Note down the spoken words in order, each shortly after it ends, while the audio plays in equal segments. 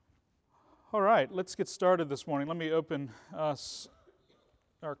All right, let's get started this morning. Let me open our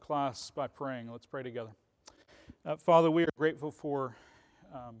class by praying. Let's pray together. Father, we are grateful for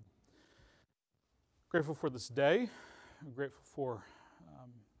this day. We're grateful for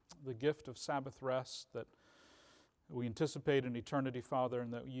the gift of Sabbath rest that we anticipate in eternity, Father,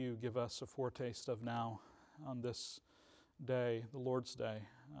 and that you give us a foretaste of now on this day, the Lord's Day,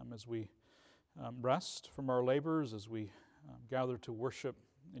 as we rest from our labors, as we gather to worship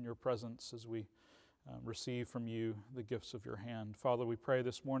in your presence, as we receive from you the gifts of your hand. Father, we pray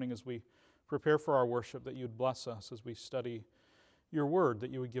this morning as we prepare for our worship that you would bless us as we study your word, that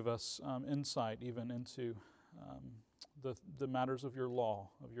you would give us insight even into the matters of your law,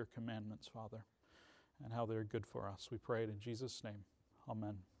 of your commandments, Father, and how they're good for us. We pray it in Jesus' name.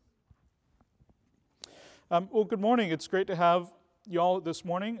 Amen. Well, good morning. It's great to have you all this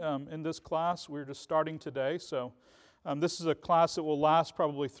morning in this class. We're just starting today, so this is a class that will last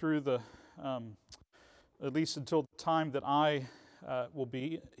probably through at least until the time that I will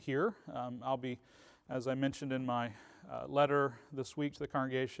be here. I'll be, as I mentioned in my letter this week to the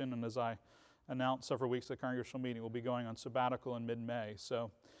congregation, and as I announced several weeks at the congregational meeting, we'll be going on sabbatical in mid-May.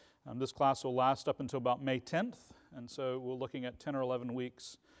 So this class will last up until about May 10th, and so we're looking at 10 or 11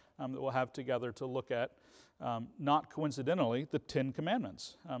 weeks that we'll have together to look at, not coincidentally, the Ten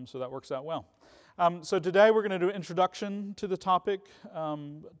Commandments. So that works out well. So today we're going to do an introduction to the topic,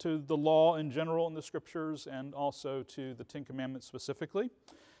 to the law in general in the Scriptures, and also to the Ten Commandments specifically.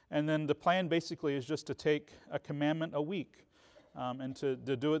 And then the plan basically is just to take a commandment a week and to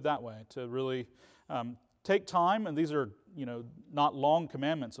do it that way, to really take time. And these are, not long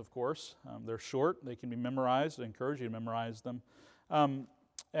commandments, of course. They're short. They can be memorized. I encourage you to memorize them.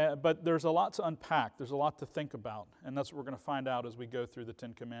 But there's a lot to unpack. There's a lot to think about. And that's what we're going to find out as we go through the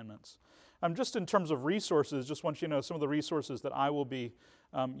Ten Commandments. Just in terms of resources, just want you to know some of the resources that I will be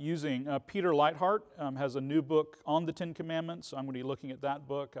using. Peter Leithart has a new book on the Ten Commandments. I'm going to be looking at that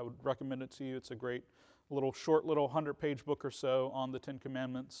book. I would recommend it to you. It's a great short 100-page book or so on the Ten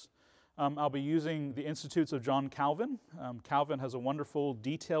Commandments. I'll be using the Institutes of John Calvin. Calvin has a wonderful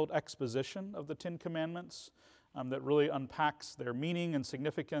detailed exposition of the Ten Commandments that really unpacks their meaning and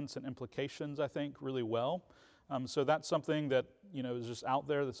significance and implications, I think, really well. So that's something that is just out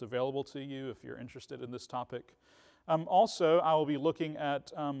there that's available to you if you're interested in this topic. Also, I will be looking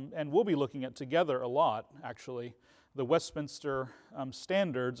at, and we'll be looking at together a lot, actually, the Westminster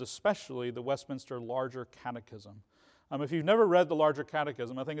Standards, especially the Westminster Larger Catechism. If you've never read the Larger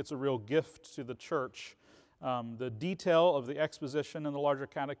Catechism, I think it's a real gift to the church. The detail of the exposition in the Larger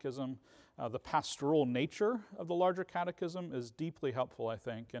Catechism, the pastoral nature of the Larger Catechism is deeply helpful, I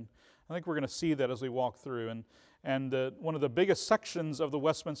think. And I think we're going to see that as we walk through. And one of the biggest sections of the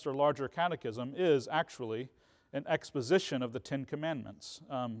Westminster Larger Catechism is actually an exposition of the Ten Commandments.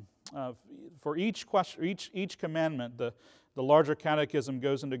 For each commandment, the Larger Catechism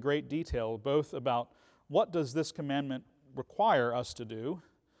goes into great detail, both about what does this commandment require us to do.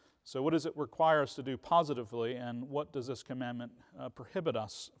 So what does it require us to do positively, and what does this commandment prohibit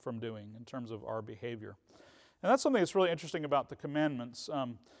us from doing in terms of our behavior? And that's something that's really interesting about the commandments.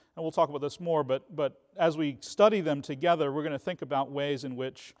 And we'll talk about this more, but as we study them together, we're going to think about ways in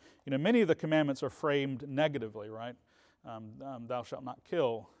which, many of the commandments are framed negatively, right? Thou shalt not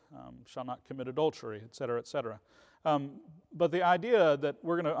kill, shall not commit adultery, etc., etc. But the idea that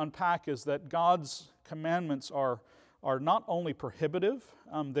we're going to unpack is that God's commandments are not only prohibitive,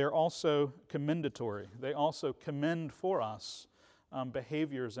 they're also commendatory. They also commend for us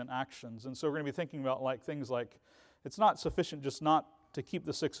behaviors and actions. And so we're going to be thinking about things like, it's not sufficient just not to keep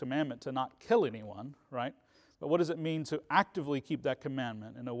the sixth commandment to not kill anyone, right? But what does it mean to actively keep that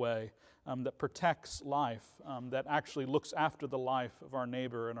commandment in a way that protects life, that actually looks after the life of our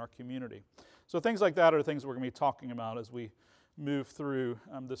neighbor and our community? So things like that are things we're going to be talking about as we move through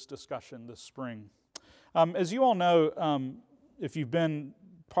this discussion this spring. As you all know, if you've been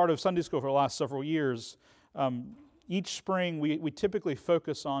part of Sunday school for the last several years, each spring we typically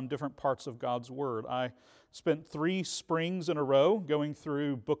focus on different parts of God's Word. I spent 3 springs in a row going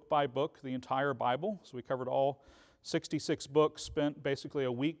through book by book the entire Bible. So we covered all 66 books, spent basically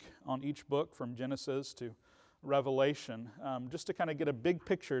a week on each book from Genesis to Revelation, just to kind of get a big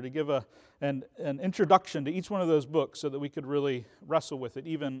picture, to give an introduction to each one of those books so that we could really wrestle with it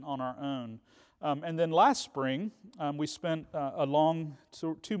even on our own. And then last spring, we spent a long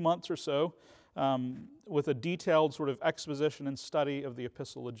 2 months or so with a detailed sort of exposition and study of the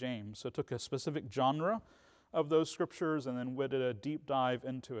Epistle of James. So took a specific genre of those scriptures and then we did a deep dive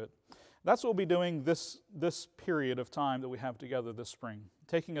into it. That's what we'll be doing this period of time that we have together this spring.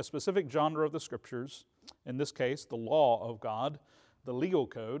 Taking a specific genre of the scriptures, in this case, the law of God, the legal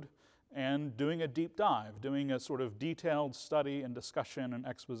code, and doing a deep dive, doing a sort of detailed study and discussion and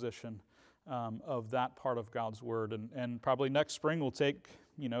exposition of that part of God's Word. And probably next spring we'll take,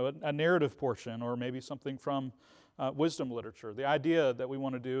 a narrative portion or maybe something from wisdom literature. The idea that we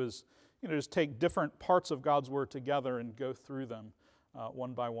want to do is, just take different parts of God's Word together and go through them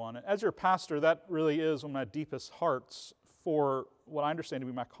one by one. And as your pastor, that really is one of my deepest hearts for what I understand to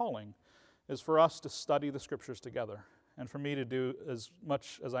be my calling, is for us to study the Scriptures together and for me to do as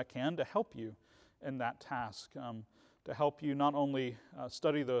much as I can to help you in that task, to help you not only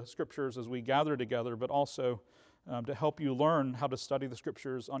study the Scriptures as we gather together, but also to help you learn how to study the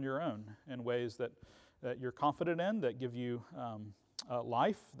Scriptures on your own in ways that you're confident in, that give you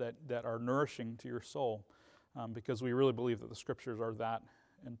life, that are nourishing to your soul, because we really believe that the Scriptures are that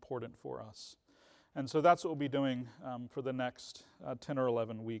important for us. And so that's what we'll be doing for the next 10 or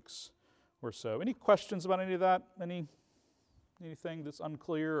 11 weeks or so. Any questions about any of that? Anything that's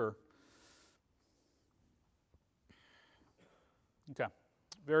unclear? Or? Okay,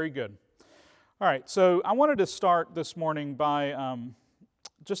 very good. All right, so I wanted to start this morning by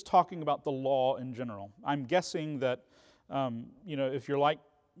just talking about the law in general. I'm guessing that, if you're like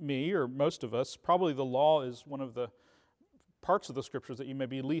me or most of us, probably the law is one of the parts of the Scriptures that you may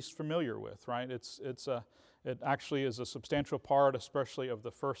be least familiar with, right? It actually is a substantial part, especially of the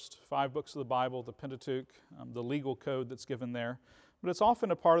first 5 books of the Bible, the Pentateuch, the legal code that's given there. But it's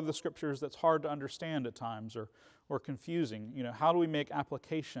often a part of the Scriptures that's hard to understand at times or confusing. How do we make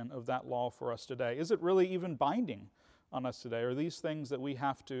application of that law for us today? Is it really even binding on us today? Are these things that we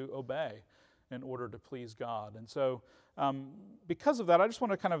have to obey in order to please God? And so because of that, I just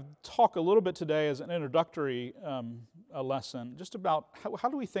want to kind of talk a little bit today as an introductory lesson just about how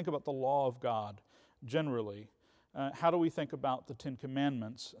do we think about the law of God generally. How do we think about the Ten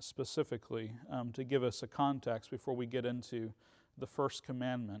Commandments specifically to give us a context before we get into the first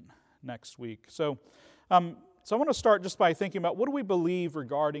commandment next week. So I want to start just by thinking about what do we believe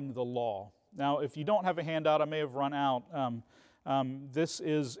regarding the law. Now, if you don't have a handout, I may have run out. This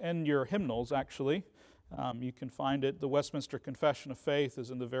is in your hymnals, actually. You can find it. The Westminster Confession of Faith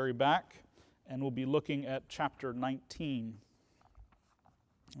is in the very back, and we'll be looking at chapter 19.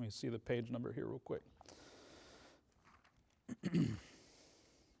 Let me see the page number here real quick.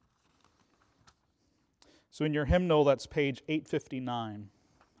 So in your hymnal, that's page 859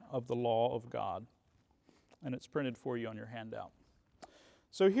 of the Law of God, and it's printed for you on your handout.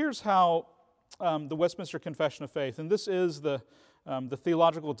 So here's how the Westminster Confession of Faith, and this is the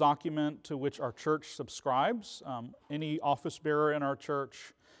theological document to which our church subscribes. Any office bearer in our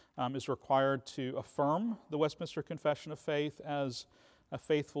church is required to affirm the Westminster Confession of Faith as a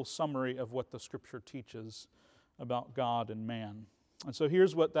faithful summary of what the Scripture teaches about God and man. And so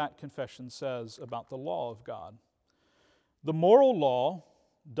here's what that confession says about the law of God. The moral law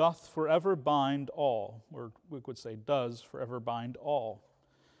doth forever bind all, or we could say does forever bind all,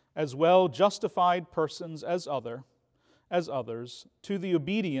 as well justified persons as others, to the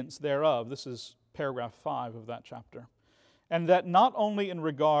obedience thereof. This is paragraph 5 of that chapter. And that not only in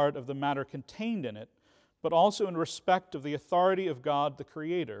regard of the matter contained in it, but also in respect of the authority of God the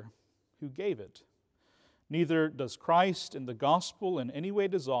Creator, who gave it. Neither does Christ in the gospel in any way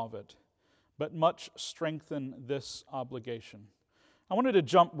dissolve it, but much strengthen this obligation. I wanted to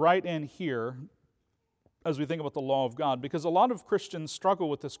jump right in here as we think about the law of God, because a lot of Christians struggle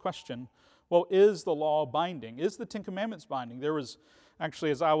with this question. Well, is the law binding? Is the Ten Commandments binding? There was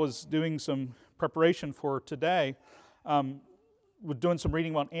actually, as I was doing some preparation for today, doing some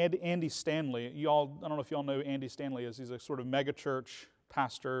reading about Andy Stanley. I don't know if y'all know who Andy Stanley is. He's a sort of megachurch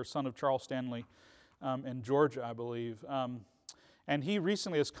pastor, son of Charles Stanley, in Georgia, I believe. And he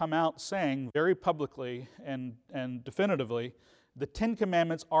recently has come out saying very publicly and definitively, the Ten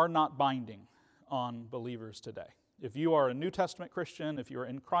Commandments are not binding on believers today. If you are a New Testament Christian, if you are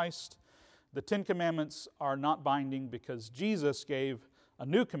in Christ, the Ten Commandments are not binding because Jesus gave a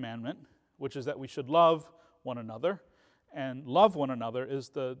new commandment, which is that we should love one another. And love one another is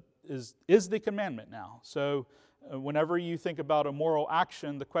the commandment now. So whenever you think about a moral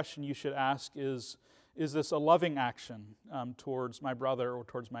action, the question you should ask is this a loving action towards my brother or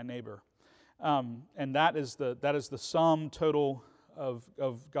towards my neighbor? And that is the sum total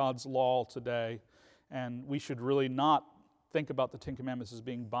of God's law today. And we should really not think about the Ten Commandments as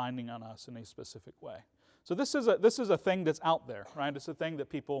being binding on us in a specific way. So this is a thing that's out there, right? It's a thing that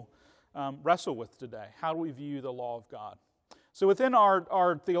people wrestle with today. How do we view the law of God? So within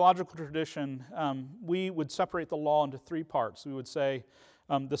our theological tradition, we would separate the law into 3 parts. We would say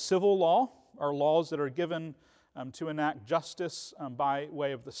the civil law are laws that are given to enact justice by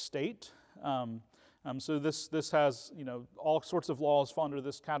way of the state. So this has, all sorts of laws fall under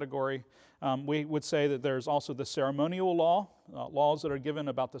this category. We would say that there's also the ceremonial law, laws that are given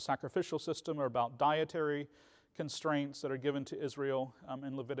about the sacrificial system or about dietary constraints that are given to Israel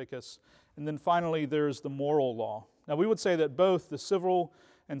in Leviticus. And then finally, there's the moral law. Now, we would say that both the civil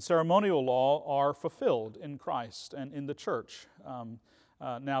and ceremonial law are fulfilled in Christ and in the church.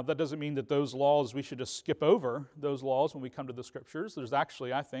 Now, that doesn't mean that those laws, we should just skip over those laws when we come to the Scriptures. There's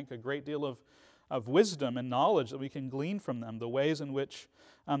actually, I think, a great deal of wisdom and knowledge that we can glean from them, the ways in which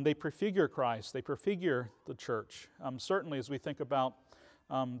they prefigure Christ, they prefigure the church. Certainly, as we think about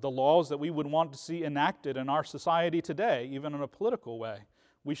the laws that we would want to see enacted in our society today, even in a political way,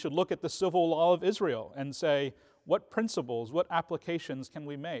 we should look at the civil law of Israel and say, what principles, what applications can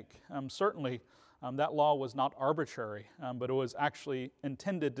we make? Certainly, that law was not arbitrary, but it was actually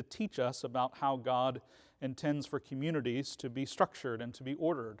intended to teach us about how God intends for communities to be structured and to be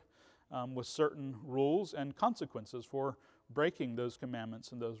ordered with certain rules and consequences for breaking those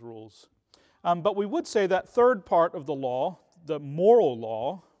commandments and those rules. But we would say that third part of the law, the moral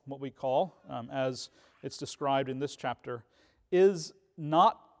law, what we call, as it's described in this chapter, is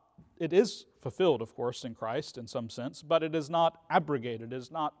fulfilled, of course, in Christ in some sense, but it is not abrogated, it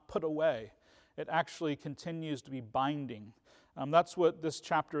is not put away. It actually continues to be binding. That's what this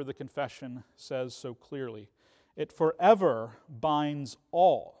chapter of the Confession says so clearly. It forever binds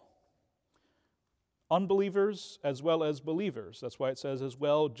all, unbelievers as well as believers. That's why it says as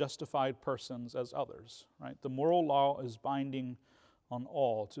well justified persons as others. Right? The moral law is binding on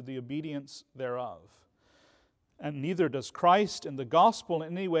all to the obedience thereof. And neither does Christ and the gospel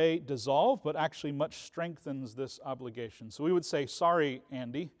in any way dissolve, but actually much strengthens this obligation. So we would say, sorry,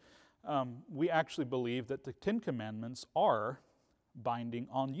 Andy, we actually believe that the Ten Commandments are binding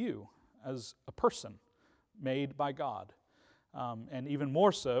on you as a person made by God. And even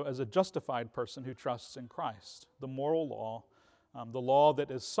more so as a justified person who trusts in Christ. The moral law, the law that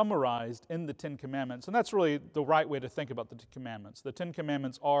is summarized in the Ten Commandments. And that's really the right way to think about the Ten Commandments. The Ten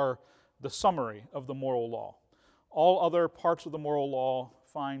Commandments are the summary of the moral law. All other parts of the moral law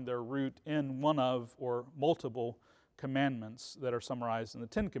find their root in one of or multiple commandments that are summarized in the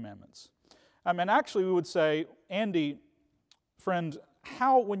Ten Commandments. And actually we would say, Andy, friend,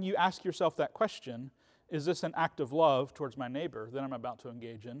 how, when you ask yourself that question, is this an act of love towards my neighbor that I'm about to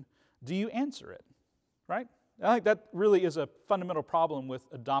engage in? Do you answer it? Right? I think that really is a fundamental problem with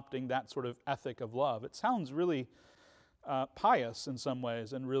adopting that sort of ethic of love. It sounds really pious in some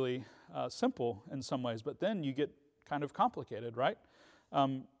ways and really simple in some ways, but then you get kind of complicated, right?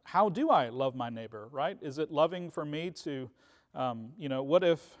 How do I love my neighbor, right? Is it loving for me to, what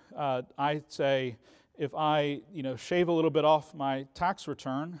if I say, if I, shave a little bit off my tax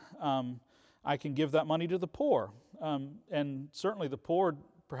return, I can give that money to the poor. And certainly the poor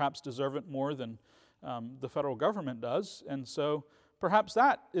perhaps deserve it more than the federal government does. And so perhaps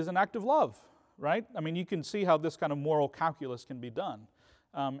that is an act of love, right? I mean, you can see how this kind of moral calculus can be done.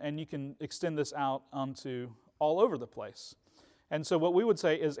 And you can extend this out onto all over the place. And so what we would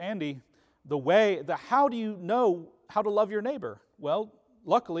say is, Andy, how do you know how to love your neighbor? Well,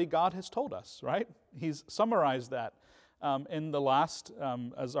 luckily God has told us, right? He's summarized that. In the last,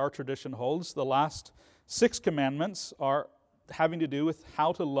 as our tradition holds, the last 6 commandments are having to do with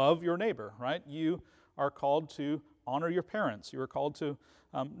how to love your neighbor, right? You are called to honor your parents. You are called to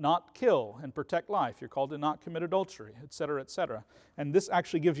not kill and protect life. You're called to not commit adultery, et cetera, et cetera. And this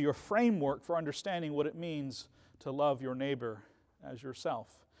actually gives you a framework for understanding what it means to love your neighbor as yourself.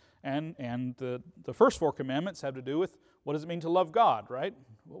 And the first 4 commandments have to do with what does it mean to love God, right?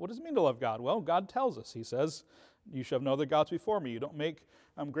 What does it mean to love God? Well, God tells us. He says, you shall have no other gods before me. You don't make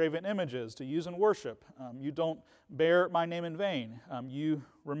graven images to use in worship. You don't bear my name in vain. You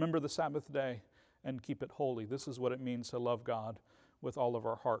remember the Sabbath day and keep it holy. This is what it means to love God with all of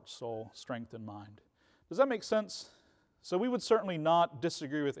our heart, soul, strength, and mind. Does that make sense? So we would certainly not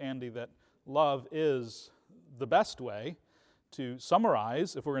disagree with Andy that love is the best way to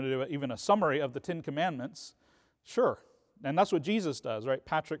summarize, if we're going to do even a summary of the Ten Commandments. Sure. And that's what Jesus does, right?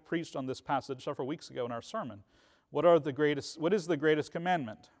 Patrick preached on this passage several weeks ago in our sermon. What is the greatest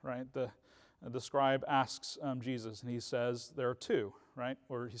commandment, right? The scribe asks Jesus, and he says there are 2, right?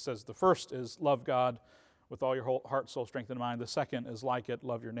 Or he says the first is love God with all your whole heart, soul, strength, and mind. The second is like it,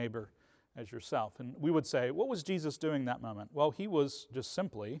 love your neighbor as yourself. And we would say, what was Jesus doing that moment? Well, he was just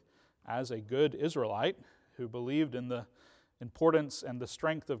simply, as a good Israelite who believed in the importance and the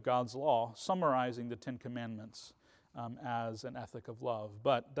strength of God's law, summarizing the Ten Commandments as an ethic of love.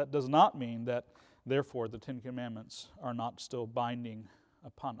 But that does not mean that, therefore, the Ten Commandments are not still binding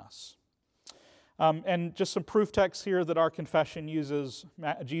upon us. And just some proof texts here that our confession uses.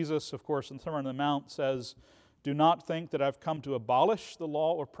 Jesus, of course, in the Sermon on the Mount says, "Do not think that I've come to abolish the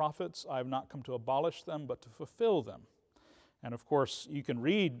law or prophets. I have not come to abolish them, but to fulfill them." And of course, you can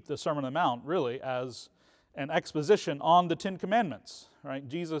read the Sermon on the Mount really as an exposition on the Ten Commandments, right?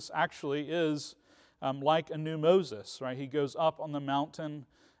 Jesus actually is like a new Moses, right? He goes up on the mountain,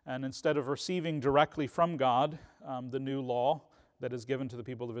 and instead of receiving directly from God the new law that is given to the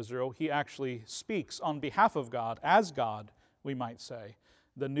people of Israel, he actually speaks on behalf of God, as God, we might say,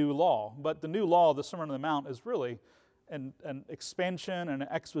 the new law. But the new law, the Sermon on the Mount, is really an expansion and an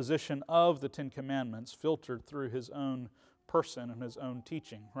exposition of the Ten Commandments filtered through his own person and his own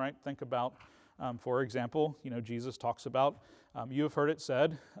teaching, right? Think about, for example, Jesus talks about, you have heard it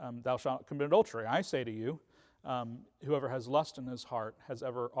said, thou shalt not commit adultery. I say to you, whoever has lust in his heart has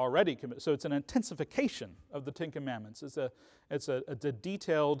ever already committed. So it's an intensification of the Ten Commandments. It's a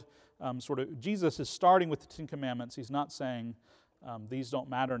detailed sort of, Jesus is starting with the Ten Commandments. He's not saying these don't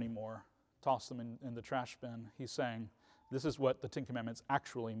matter anymore, toss them in the trash bin. He's saying this is what the Ten Commandments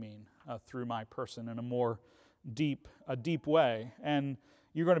actually mean through my person in a more deep way. And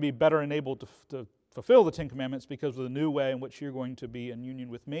you're going to be better enabled to fulfill the Ten Commandments because of the new way in which you're going to be in union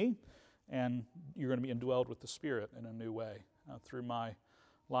with me, and you're going to be indwelled with the Spirit in a new way through my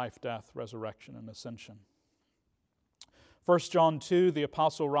life, death, resurrection, and ascension. 1 John 2, the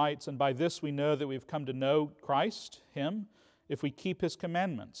apostle writes, "And by this we know that we've come to know Christ, Him, if we keep His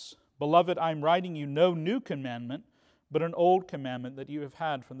commandments. Beloved, I am writing you no new commandment, but an old commandment that you have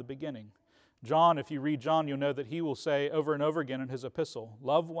had from the beginning." John, if you read John, you'll know that he will say over and over again in his epistle,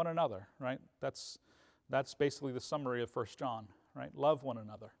 love one another, right? That's basically the summary of 1 John, right? Love one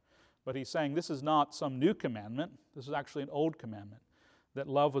another. But he's saying this is not some new commandment. This is actually an old commandment, that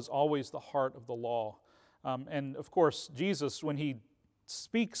love was always the heart of the law. And of course, Jesus, when he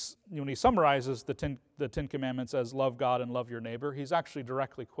speaks, when he summarizes the Ten Commandments as love God and love your neighbor, he's actually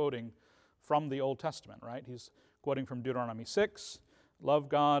directly quoting from the Old Testament, right? He's quoting from Deuteronomy 6, love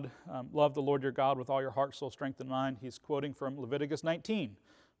God, love the Lord your God with all your heart, soul, strength, and mind. He's quoting from Leviticus 19,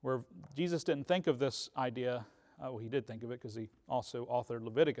 where Jesus didn't think of this idea. Well, he did think of it because he also authored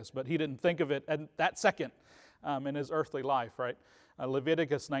Leviticus, but he didn't think of it at that second in his earthly life, right?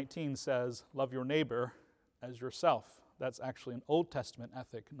 Leviticus 19 says, love your neighbor as yourself. That's actually an Old Testament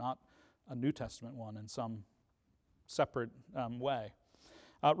ethic, not a New Testament one in some separate way.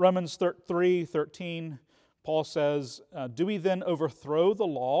 Romans 3:13, Paul says, do we then overthrow the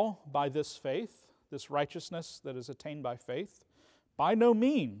law by this faith, this righteousness that is attained by faith? By no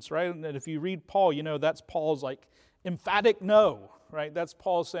means, right? And if you read Paul, that's Paul's emphatic no, right? That's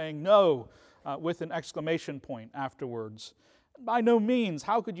Paul saying no with an exclamation point afterwards. By no means,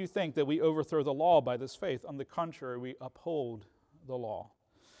 how could you think that we overthrow the law by this faith? On the contrary, we uphold the law.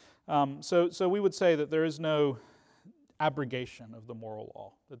 So we would say that there is no abrogation of the moral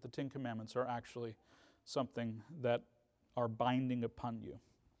law, that the Ten Commandments are actually something that are binding upon you.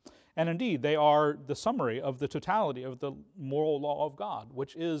 And indeed, they are the summary of the totality of the moral law of God,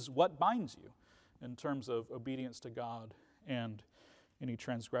 which is what binds you in terms of obedience to God and any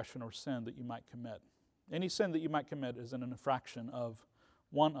transgression or sin that you might commit. Any sin that you might commit is an infraction of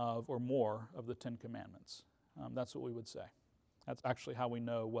one of or more of the Ten Commandments. That's what we would say. That's actually how we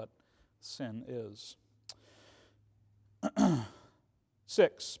know what sin is.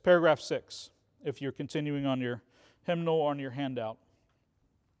 6, paragraph 6, if you're continuing on your hymnal or on your handout.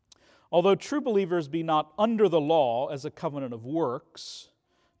 Although true believers be not under the law as a covenant of works,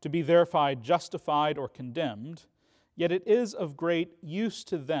 to be thereby justified or condemned, yet it is of great use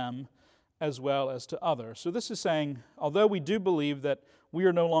to them as well as to others. So this is saying, although we do believe that we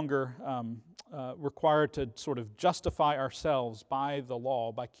are no longer required to sort of justify ourselves by the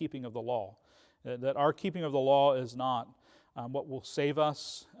law, by keeping of the law, that our keeping of the law is not what will save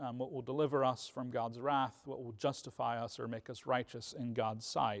us, what will deliver us from God's wrath, what will justify us or make us righteous in God's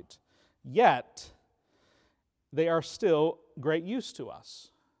sight. Yet, they are still great use to us.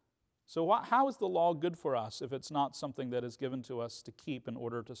 So how is the law good for us if it's not something that is given to us to keep in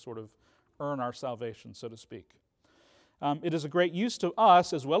order to sort of earn our salvation, so to speak? It is a great use to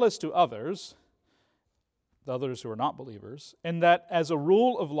us as well as to others, the others who are not believers, in that as a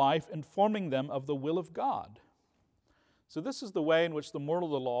rule of life informing them of the will of God. So this is the way in which the moral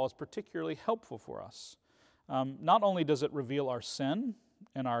of the law is particularly helpful for us. Not only does it reveal our sin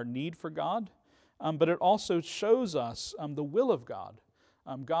and our need for God, but it also shows us the will of God,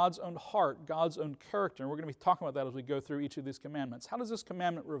 God's own heart, God's own character. And we're going to be talking about that as we go through each of these commandments. How does this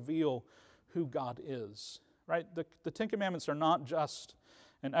commandment reveal who God is? Right? The Ten Commandments are not just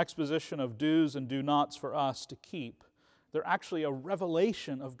an exposition of do's and do nots for us to keep. They're actually a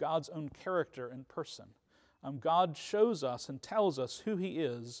revelation of God's own character and person. God shows us and tells us who He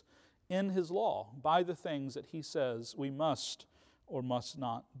is in His law by the things that He says we must or must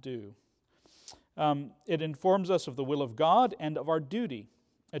not do. It informs us of the will of God and of our duty.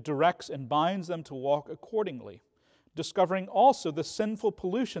 It directs and binds them to walk accordingly, discovering also the sinful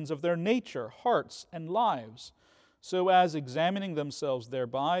pollutions of their nature, hearts, and lives, so as, examining themselves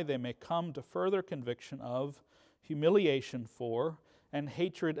thereby, they may come to further conviction of, humiliation for, and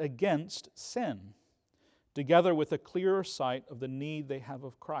hatred against sin, together with a clearer sight of the need they have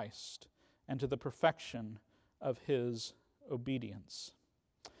of Christ and to the perfection of His obedience.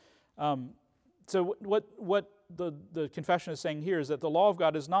 So what the confession is saying here is that the law of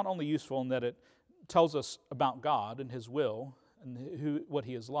God is not only useful in that it tells us about God and His will and what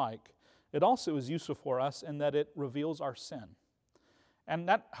He is like, it also is useful for us in that it reveals our sin. And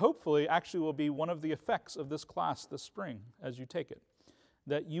that hopefully actually will be one of the effects of this class this spring as you take it,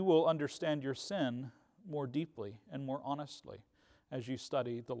 that you will understand your sin more deeply and more honestly as you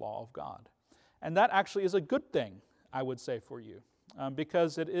study the law of God. And that actually is a good thing, I would say, for you,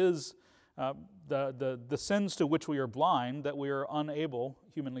 because it is the sins to which we are blind that we are unable,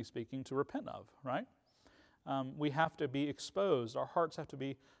 humanly speaking, to repent of, right? We have to be exposed. Our hearts have to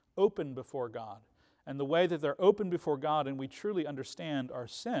be open before God. And the way that they're open before God and we truly understand our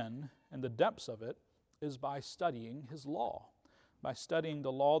sin and the depths of it is by studying His law, by studying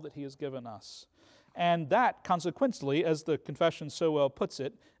the law that He has given us. And that, consequently, as the confession so well puts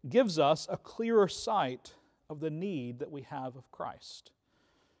it, gives us a clearer sight of the need that we have of Christ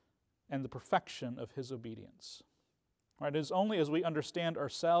and the perfection of His obedience. Right? It is only as we understand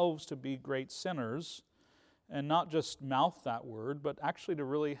ourselves to be great sinners, and not just mouth that word, but actually to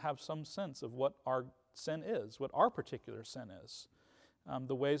really have some sense of what our sin is, what our particular sin is,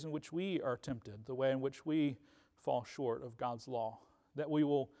 the ways in which we are tempted, the way in which we fall short of God's law, that we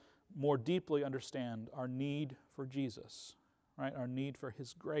will more deeply understand our need for Jesus, right? Our need for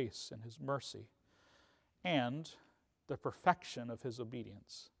His grace and His mercy, and the perfection of His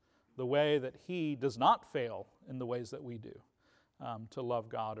obedience, the way that He does not fail in the ways that we do to love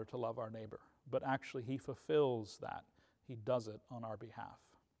God or to love our neighbor, but actually He fulfills that. He does it on our behalf.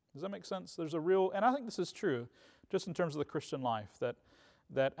 Does that make sense? There's a real, and I think this is true, just in terms of the Christian life,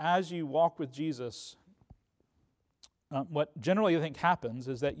 that as you walk with Jesus, what generally I think happens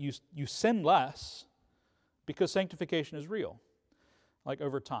is that you sin less because sanctification is real, like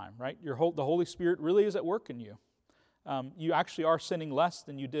over time, right? The Holy Spirit really is at work in you. You actually are sinning less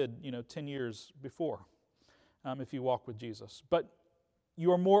than you did, 10 years before, if you walk with Jesus. But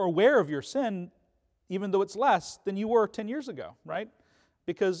you are more aware of your sin, even though it's less than you were 10 years ago, right?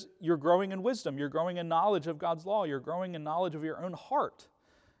 Because you're growing in wisdom, you're growing in knowledge of God's law, you're growing in knowledge of your own heart,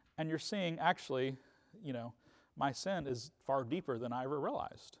 and you're seeing actually, my sin is far deeper than I ever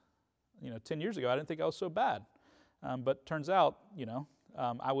realized. 10 years ago, I didn't think I was so bad. But turns out,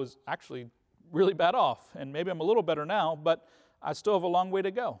 I was actually really bad off. And maybe I'm a little better now, but I still have a long way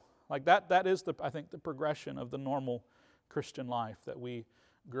to go. Like that is, I think, the progression of the normal Christian life, that we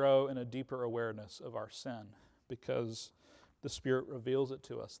grow in a deeper awareness of our sin because the Spirit reveals it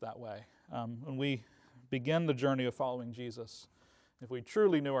to us that way. When we begin the journey of following Jesus, if we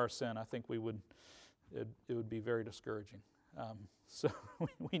truly knew our sin, I think it would be very discouraging. So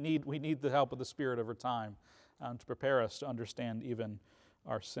we need the help of the Spirit over time to prepare us to understand even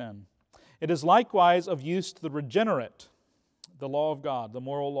our sin. It is likewise of use to the regenerate, the law of God, the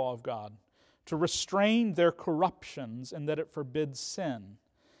moral law of God, to restrain their corruptions in that it forbids sin.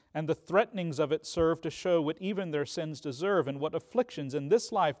 And the threatenings of it serve to show what even their sins deserve and what afflictions in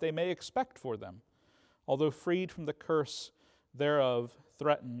this life they may expect for them, although freed from the curse thereof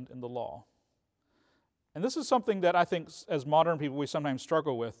threatened in the law. And this is something that I think as modern people we sometimes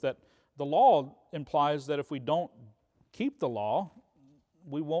struggle with, that the law implies that if we don't keep the law,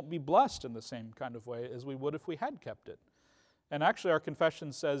 we won't be blessed in the same kind of way as we would if we had kept it. And actually our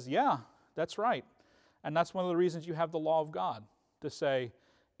confession says, yeah, that's right. And that's one of the reasons you have the law of God, to say,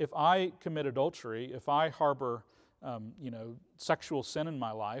 if I commit adultery, if I harbor sexual sin in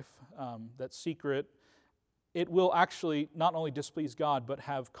my life, that's secret, it will actually not only displease God, but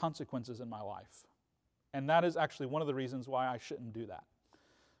have consequences in my life. And that is actually one of the reasons why I shouldn't do that,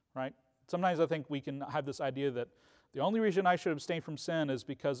 right? Sometimes I think we can have this idea that the only reason I should abstain from sin is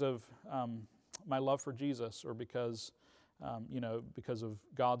because of my love for Jesus, or because of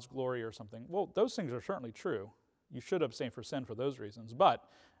God's glory or something. Well, those things are certainly true. You should abstain from sin for those reasons. But,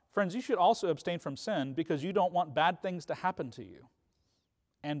 friends, you should also abstain from sin because you don't want bad things to happen to you.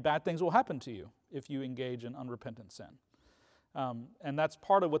 And bad things will happen to you if you engage in unrepentant sin. And that's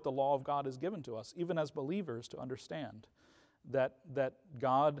part of what the law of God has given to us, even as believers, to understand that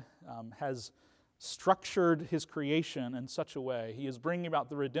God has structured His creation in such a way, He is bringing about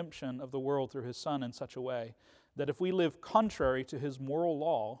the redemption of the world through His Son in such a way, that if we live contrary to His moral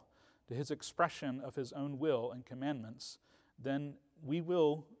law, to His expression of His own will and commandments, then we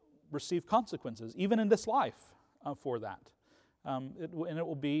will receive consequences, even in this life, for that. And it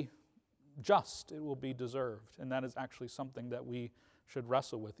will be just, it will be deserved, and that is actually something that we should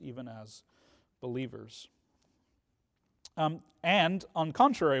wrestle with even as believers. And on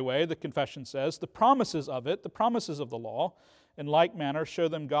contrary way, the confession says, the promises of it, the promises of the law, in like manner show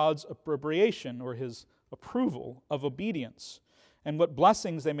them God's appropriation or His approval of obedience, and what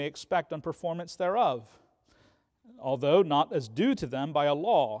blessings they may expect on performance thereof, although not as due to them by a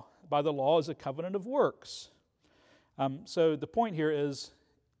law. By the law is a covenant of works. So the point here is,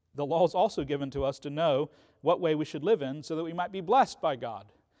 the law is also given to us to know what way we should live in so that we might be blessed by God.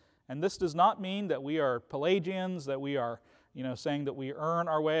 And this does not mean that we are Pelagians, that we are, saying that we earn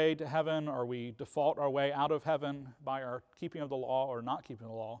our way to heaven or we default our way out of heaven by our keeping of the law or not keeping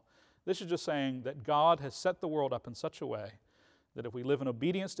the law. This is just saying that God has set the world up in such a way that if we live in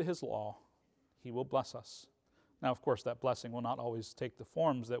obedience to His law, He will bless us. Now, of course, that blessing will not always take the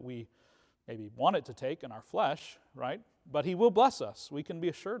forms that we maybe want it to take in our flesh, right? But He will bless us. We can be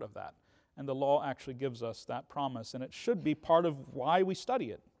assured of that. And the law actually gives us that promise, and it should be part of why we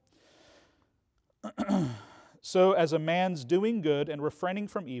study it. So, as a man's doing good and refraining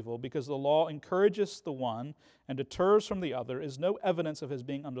from evil, because the law encourages the one and deters from the other, is no evidence of his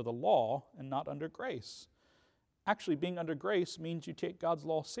being under the law and not under grace. Actually, being under grace means you take God's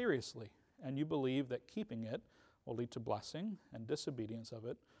law seriously, and you believe that keeping it will lead to blessing, and disobedience of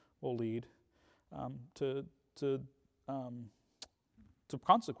it will lead to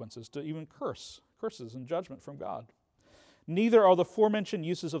consequences, to even curses and judgment from God. Neither are the aforementioned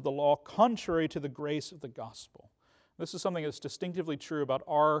uses of the law contrary to the grace of the gospel. This is something that's distinctively true about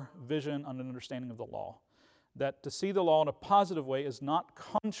our vision and understanding of the law. That to see the law in a positive way is not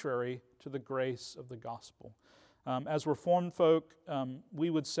contrary to the grace of the gospel. As Reformed folk,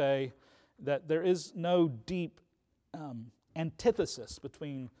 we would say that there is no deep antithesis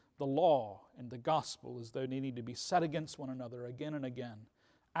between the law and the gospel, as though they need to be set against one another again and again.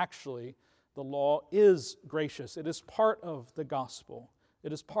 Actually, the law is gracious. It is part of the gospel.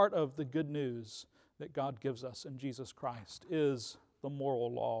 It is part of the good news that God gives us in Jesus Christ, is the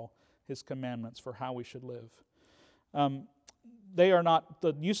moral law, His commandments for how we should live.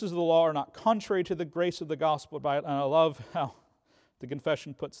 The uses of the law are not contrary to the grace of the gospel, and I love how the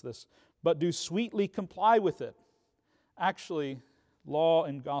confession puts this, but do sweetly comply with it. Actually, law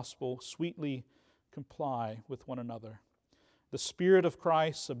and gospel sweetly comply with one another. The Spirit of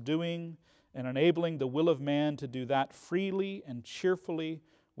Christ subduing and enabling the will of man to do that freely and cheerfully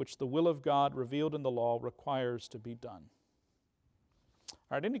which the will of God revealed in the law requires to be done.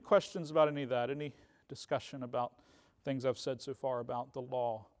 All right, any questions about any of that? Any discussion about things I've said so far about the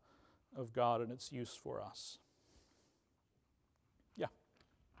law of God and its use for us? Yeah.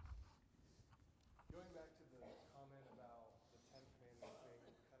 Going back to the comment about the Ten Commandments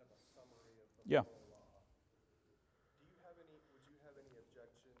being kind of a summary of the Yeah. moral law, would you have any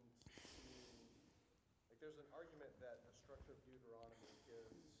objections to, like there's an argument that the structure of Deuteronomy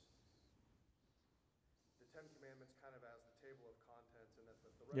gives the Ten Commandments kind of as the table of contents, and that the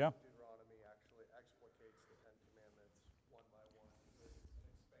rest Yeah. of Deuteronomy actually explicates the Ten Commandments one by one and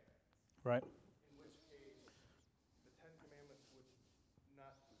expands. Right. In which case, the Ten Commandments would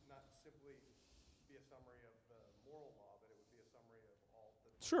not simply be a summary of the moral law, but it would be a summary of all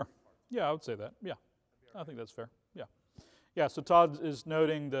the Sure. parts. Yeah, I would say that. Yeah. That'd be all I think that's fair. Yeah. Yeah, so Todd is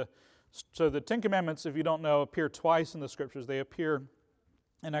noting the Ten Commandments, if you don't know, appear twice in the Scriptures. They appear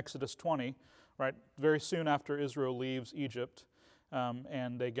in Exodus 20, right, very soon after Israel leaves Egypt,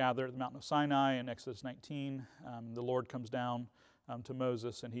 and they gather at the mountain of Sinai. In Exodus 19, the Lord comes down to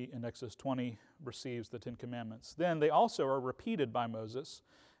Moses, and he, in Exodus 20, receives the Ten Commandments. Then they also are repeated by Moses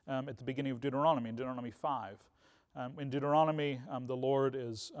at the beginning of Deuteronomy, in Deuteronomy 5. In Deuteronomy, the Lord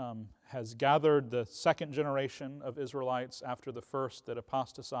has gathered the second generation of Israelites after the first that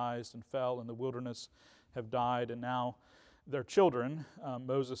apostatized and fell in the wilderness have died, and now their children,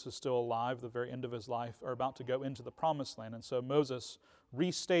 Moses is still alive, the very end of his life, are about to go into the promised land. And so Moses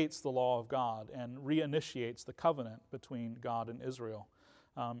restates the law of God and reinitiates the covenant between God and Israel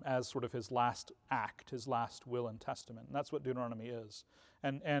as sort of his last act, his last will and testament. And that's what Deuteronomy is.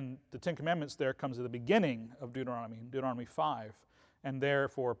 And the Ten Commandments there comes at the beginning of Deuteronomy, in Deuteronomy 5. And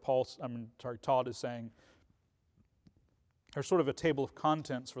therefore, Todd is saying there's sort of a table of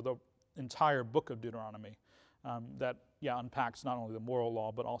contents for the entire book of Deuteronomy that unpacks not only the moral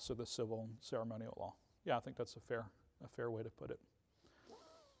law but also the civil and ceremonial law. Yeah, I think that's a fair way to put it.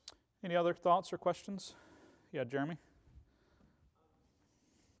 Any other thoughts or questions? Yeah, Jeremy?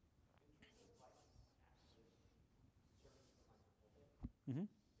 Mm-hmm.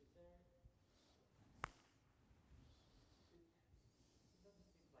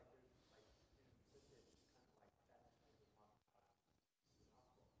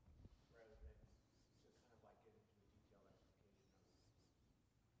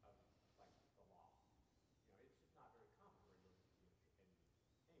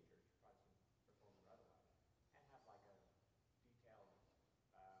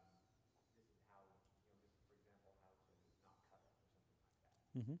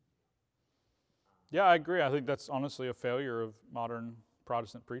 Mm-hmm. Yeah, I agree. I think that's honestly a failure of modern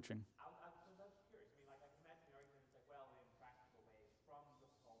Protestant preaching.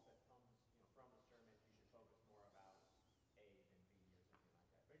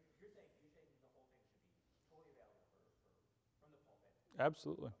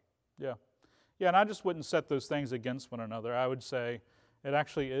 Absolutely. Yeah. Yeah, and I just wouldn't set those things against one another. I would say it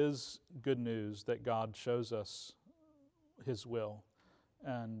actually is good news that God shows us His will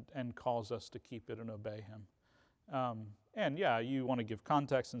and calls us to keep it and obey Him. And yeah, you want to give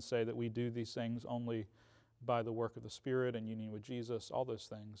context and say that we do these things only by the work of the Spirit and union with Jesus, all those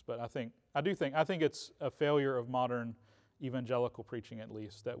things. But I think it's a failure of modern evangelical preaching, at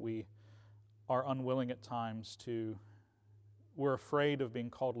least, that we are unwilling at times to. We're afraid of being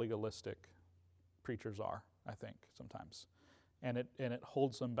called legalistic. Preachers are, I think, sometimes, and it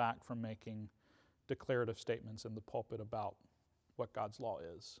holds them back from making declarative statements in the pulpit about what God's law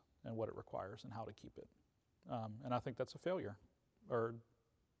is and what it requires and how to keep it. And I think that's a failure, or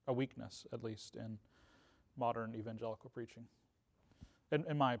a weakness, at least, in modern evangelical preaching,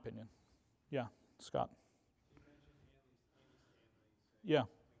 in my opinion. Yeah, Scott. You mentioned Andy Stanley. Yeah. I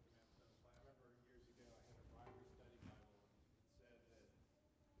remember years ago I had a Bible study Bible, and it said that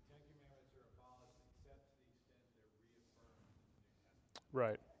the Ten Commandments are abolished except to the extent they're reaffirmed in the New Testament.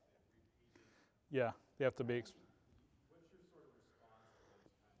 Right. They're repeated. Yeah, they have to be. What's your sort of response to those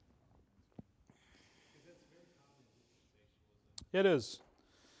kind of arguments? Because that's very common in dispensationalism. It is.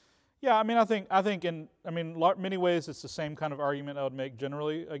 Yeah, I think in many ways it's the same kind of argument I would make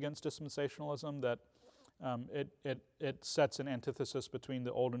generally against dispensationalism, that it sets an antithesis between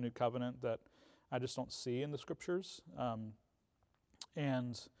the Old and New Covenant that I just don't see in the Scriptures.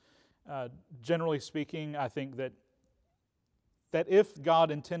 And generally speaking, I think that if God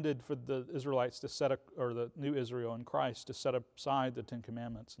intended for the Israelites to or the new Israel in Christ to set aside the Ten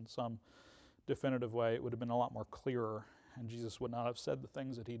Commandments in some definitive way, it would have been a lot more clearer, and Jesus would not have said the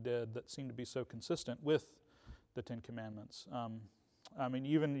things that He did that seem to be so consistent with the Ten Commandments.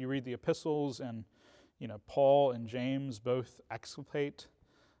 Even you read the epistles, and Paul and James both exculpate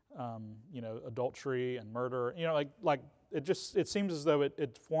adultery and murder. It seems as though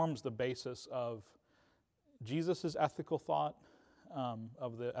it forms the basis of Jesus' ethical thought,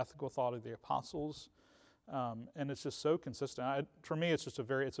 of the ethical thought of the apostles, and it's just so consistent. For me, it's a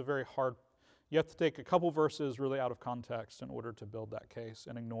very hard. You have to take a couple verses really out of context in order to build that case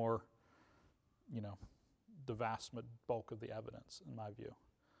and ignore, the vast bulk of the evidence, in my view.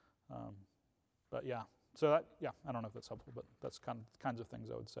 But yeah, I don't know if that's helpful, but that's kinds of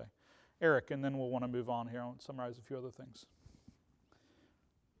things I would say. Eric, and then we'll want to move on here. I want to summarize a few other things.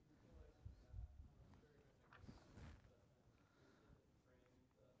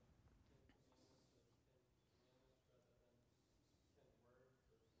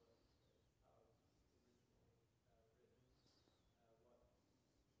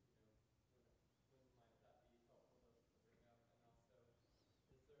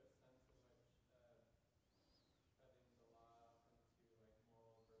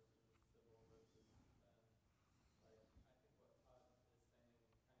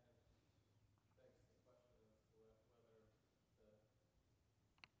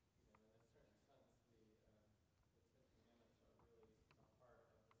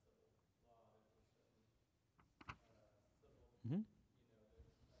 Mm-hmm.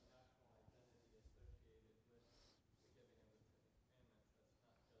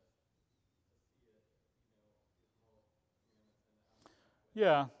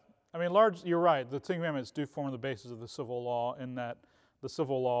 Yeah, you're right. The Ten Commandments do form the basis of the civil law, in that the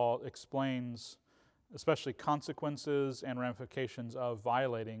civil law explains, especially consequences and ramifications of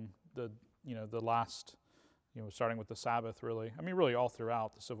violating the last, starting with the Sabbath. Really all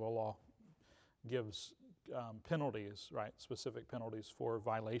throughout the civil law gives penalties, right? Specific penalties for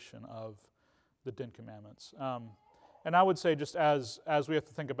violation of the Ten Commandments. And I would say, just as we have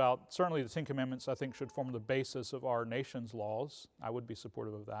to think about, certainly the Ten Commandments, I think, should form the basis of our nation's laws. I would be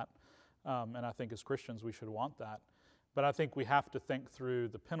supportive of that. And I think as Christians, we should want that. But I think we have to think through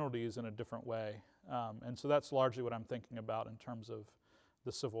the penalties in a different way. And so that's largely what I'm thinking about in terms of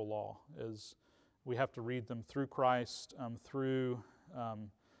the civil law, is we have to read them through Christ, through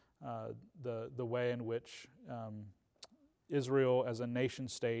the way in which Israel as a nation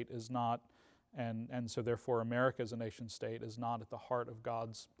state is not, and so therefore America as a nation state is not at the heart of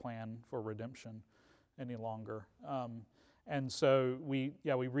God's plan for redemption any longer. And so we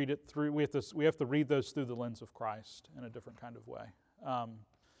read it through. We have to read those through the lens of Christ in a different kind of way.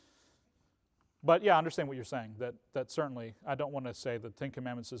 But yeah, I understand what you're saying. That certainly, I don't want to say that the Ten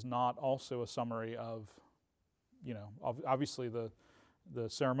Commandments is not also a summary of, obviously the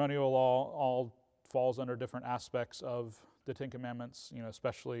ceremonial law all falls under different aspects of the Ten Commandments.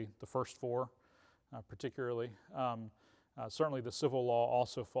 Especially the first four, particularly. Certainly, the civil law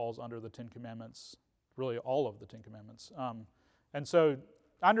also falls under the Ten Commandments. Really, all of the Ten Commandments. And so,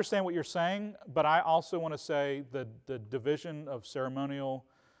 I understand what you're saying, but I also want to say that the division of ceremonial,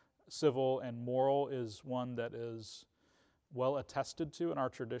 civil, and moral is one that is well attested to in our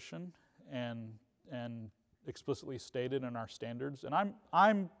tradition and explicitly stated in our standards. And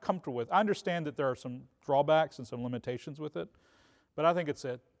I'm comfortable with. I understand that there are some drawbacks and some limitations with it, but I think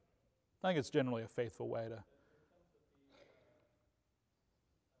it's generally a faithful way to.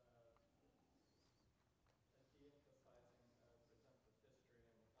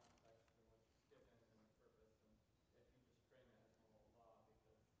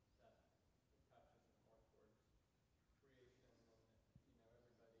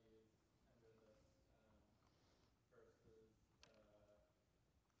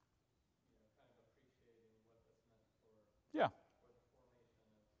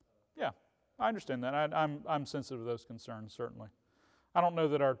 Yeah, I understand that. I'm sensitive to those concerns, certainly. I don't know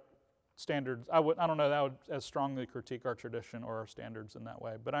that our standards, I don't know that I would as strongly critique our tradition or our standards in that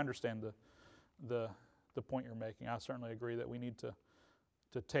way, but I understand the point you're making. I certainly agree that we need to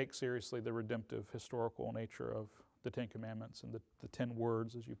take seriously the redemptive historical nature of the Ten Commandments and the 10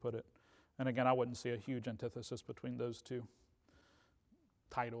 words, as you put it. And again, I wouldn't see a huge antithesis between those two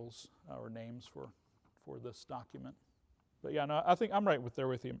titles or names for this document. But yeah, no, I think I'm right there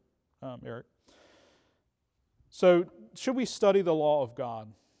with you, Eric. So, should we study the law of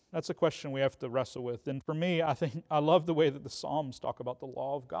God? That's a question we have to wrestle with. And for me, I love the way that the Psalms talk about the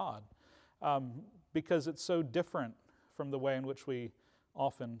law of God, because it's so different from the way in which we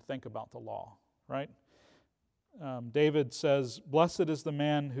often think about the law, right? David says, "Blessed is the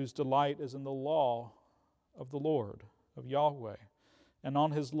man whose delight is in the law of the Lord, of Yahweh, and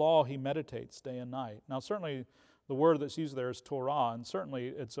on his law he meditates day and night." Now, certainly, the word that's used there is Torah, and certainly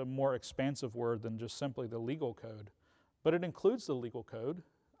it's a more expansive word than just simply the legal code. But it includes the legal code.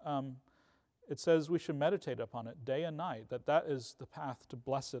 It says we should meditate upon it day and night, that is the path to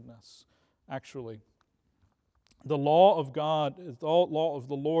blessedness, actually. The law of God, the law of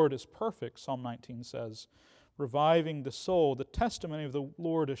the Lord is perfect, Psalm 19 says, reviving the soul. The testimony of the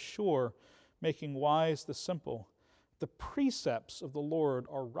Lord is sure, making wise the simple. The precepts of the Lord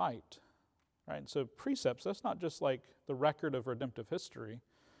are right. Right? So precepts, that's not just like the record of redemptive history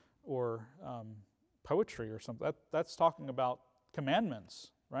or poetry or something. That's talking about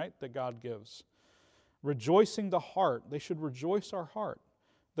commandments, right, that God gives. Rejoicing the heart, they should rejoice our heart.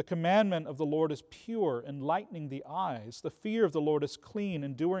 The commandment of the Lord is pure, enlightening the eyes. The fear of the Lord is clean,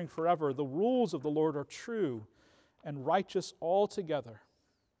 enduring forever. The rules of the Lord are true and righteous altogether.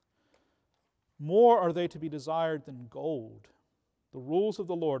 More are they to be desired than gold. The rules of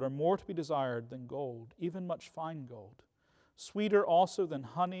the Lord are more to be desired than gold, even much fine gold. Sweeter also than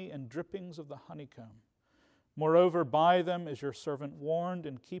honey and drippings of the honeycomb. Moreover, by them is your servant warned,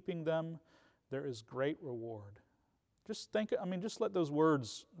 in keeping them there is great reward. Just let those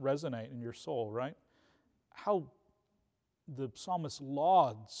words resonate in your soul, right? How the psalmist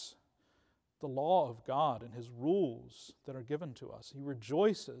lauds the law of God and his rules that are given to us. He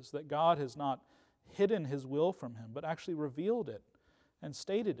rejoices that God has not hidden his will from him, but actually revealed it and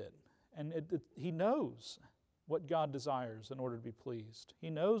stated it. And he knows what God desires in order to be pleased. He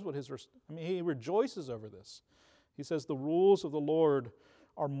knows what he rejoices over this. He says, the rules of the Lord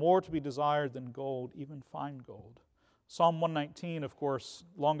are more to be desired than gold, even fine gold. Psalm 119, of course,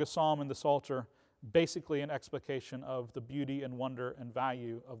 longest psalm in the Psalter, basically an explication of the beauty and wonder and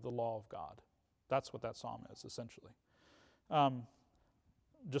value of the law of God. That's what that psalm is, essentially. One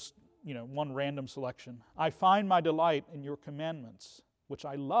random selection. I find my delight in your commandments, which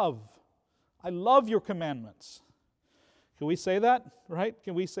I love. I love your commandments. Can we say that, right?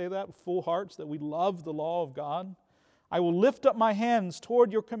 Can we say that with full hearts, that we love the law of God? I will lift up my hands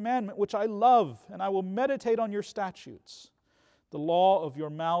toward your commandment, which I love, and I will meditate on your statutes. The law of your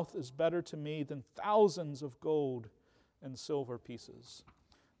mouth is better to me than thousands of gold and silver pieces.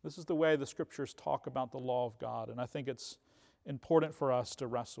 This is the way the Scriptures talk about the law of God, and I think it's important for us to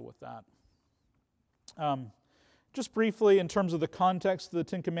wrestle with that. Just briefly, in terms of the context of the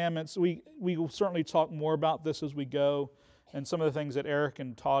Ten Commandments, we will certainly talk more about this as we go, and some of the things that Eric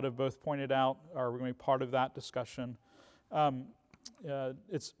and Todd have both pointed out are going to be part of that discussion.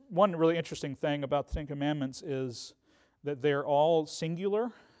 It's one really interesting thing about the Ten Commandments is that they're all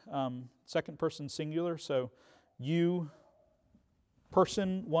singular, second person singular, so you,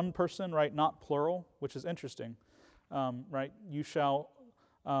 person, one person, right, not plural, which is interesting, right? You shall,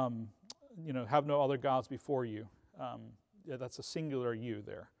 have no other gods before you. That's a singular you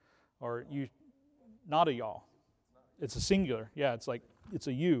there, or you, not a y'all. It's a singular. Yeah, it's like it's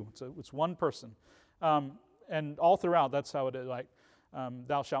a you. It's one person, and all throughout that's how it is. Like,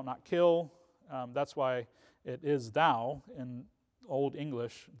 thou shalt not kill. That's why it is thou in Old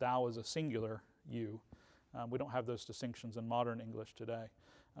English. Thou is a singular you. We don't have those distinctions in modern English today.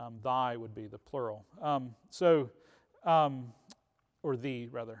 Thy would be the plural. Or thee,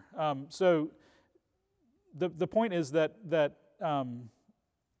 rather. So the point is that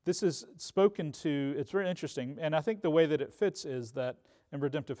this is spoken to, it's very interesting, and I think the way that it fits is that, in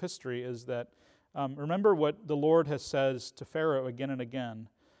redemptive history, is that, remember what the Lord has said to Pharaoh again and again,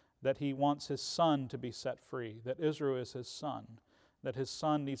 that he wants his son to be set free, that Israel is his son, that his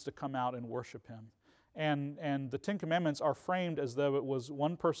son needs to come out and worship him. And the Ten Commandments are framed as though it was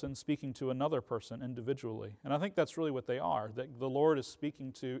one person speaking to another person individually. And I think that's really what they are, that the Lord is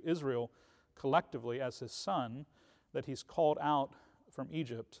speaking to Israel collectively as his son, that he's called out from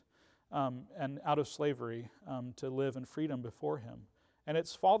Egypt and out of slavery to live in freedom before him. And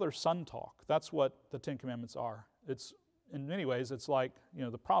it's father-son talk. That's what the Ten Commandments are. It's, in many ways, it's like,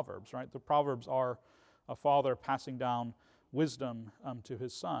 the Proverbs, right? The Proverbs are a father passing down wisdom to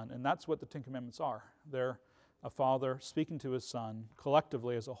his son. And that's what the Ten Commandments are. They're a father speaking to his son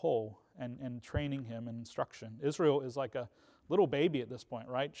collectively as a whole and training him in instruction. Israel is like a little baby at this point,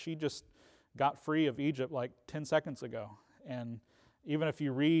 right? She just got free of Egypt like 10 seconds ago. And even if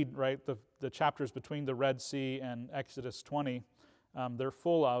you read, right, the chapters between the Red Sea and Exodus 20, they're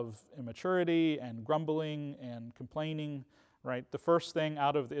full of immaturity and grumbling and complaining, right? The first thing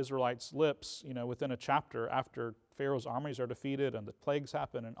out of the Israelites' lips, within a chapter after Pharaoh's armies are defeated and the plagues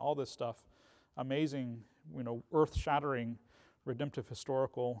happen and all this stuff, amazing, earth-shattering, redemptive,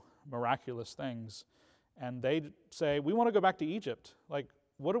 historical, miraculous things. And they say, we want to go back to Egypt. Like,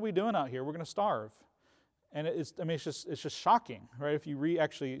 what are we doing out here? We're going to starve. And it's just shocking, right? If you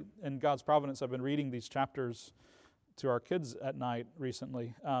actually, in God's providence, I've been reading these chapters to our kids at night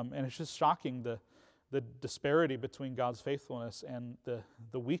recently, and it's just shocking the disparity between God's faithfulness and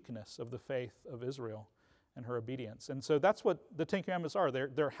the weakness of the faith of Israel and her obedience. And so that's what the Ten Commandments are.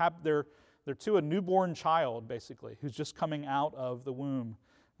 They're to a newborn child, basically, who's just coming out of the womb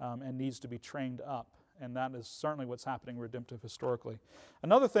and needs to be trained up. And that is certainly what's happening redemptive historically.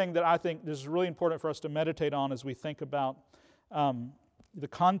 Another thing that I think is really important for us to meditate on as we think about the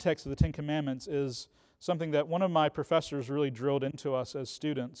context of the Ten Commandments is something that one of my professors really drilled into us as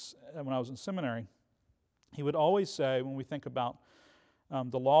students when I was in seminary. He would always say, when we think about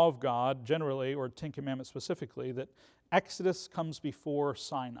the law of God generally, or Ten Commandments specifically, that Exodus comes before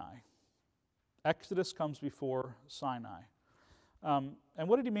Sinai. Exodus comes before Sinai. And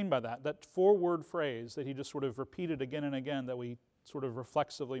what did he mean by that? That four-word phrase that he just sort of repeated again and again that we sort of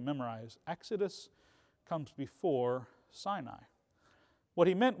reflexively memorize. Exodus comes before Sinai. What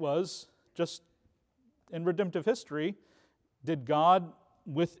he meant was, just in redemptive history, did God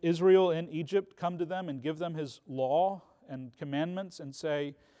with Israel in Egypt come to them and give them his law and commandments and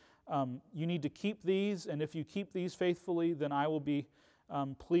say, you need to keep these, and if you keep these faithfully, then I will be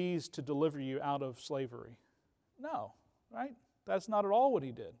pleased to deliver you out of slavery? No, right? That's not at all what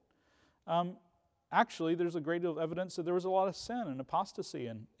he did. Actually, there's a great deal of evidence that there was a lot of sin and apostasy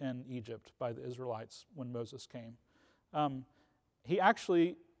in Egypt by the Israelites when Moses came. He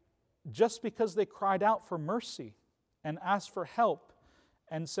actually, just because they cried out for mercy and asked for help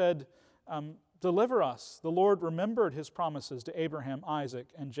and said, deliver us, the Lord remembered his promises to Abraham, Isaac,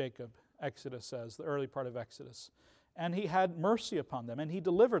 and Jacob, Exodus says, the early part of Exodus. And he had mercy upon them, and he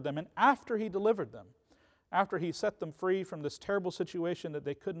delivered them. And after he delivered them, after he set them free from this terrible situation that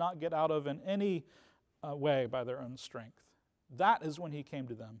they could not get out of in any way by their own strength, that is when he came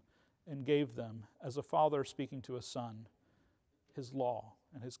to them and gave them, as a father speaking to a son, his law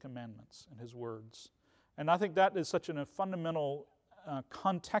and his commandments and his words. And I think that is such a fundamental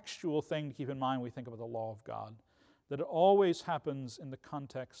contextual thing to keep in mind when we think about the law of God, that it always happens in the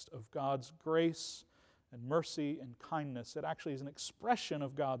context of God's grace and mercy and kindness. It actually is an expression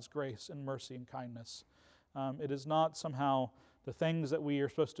of God's grace and mercy and kindness. It is not somehow the things that we are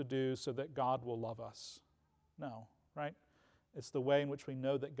supposed to do so that God will love us. No, right? It's the way in which we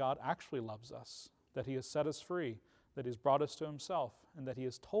know that God actually loves us, that He has set us free, that He has brought us to Himself, and that He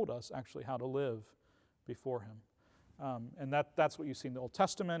has told us actually how to live before Him. And that's what you see in the Old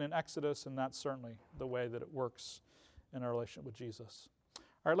Testament, in Exodus, and that's certainly the way that it works in our relationship with Jesus.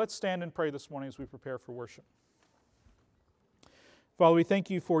 All right, let's stand and pray this morning as we prepare for worship. Father, we thank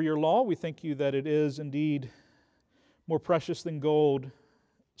You for Your law. We thank You that it is indeed more precious than gold,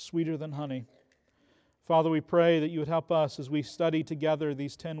 sweeter than honey. Father, we pray that You would help us as we study together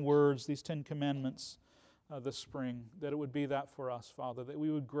these 10 words, these 10 commandments this spring, that it would be that for us, Father, that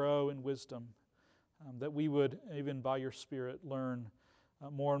we would grow in wisdom, that we would, even by Your Spirit, learn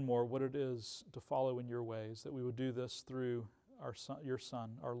more and more what it is to follow in Your ways, that we would do this through Your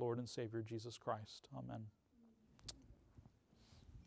Son, our Lord and Savior, Jesus Christ. Amen.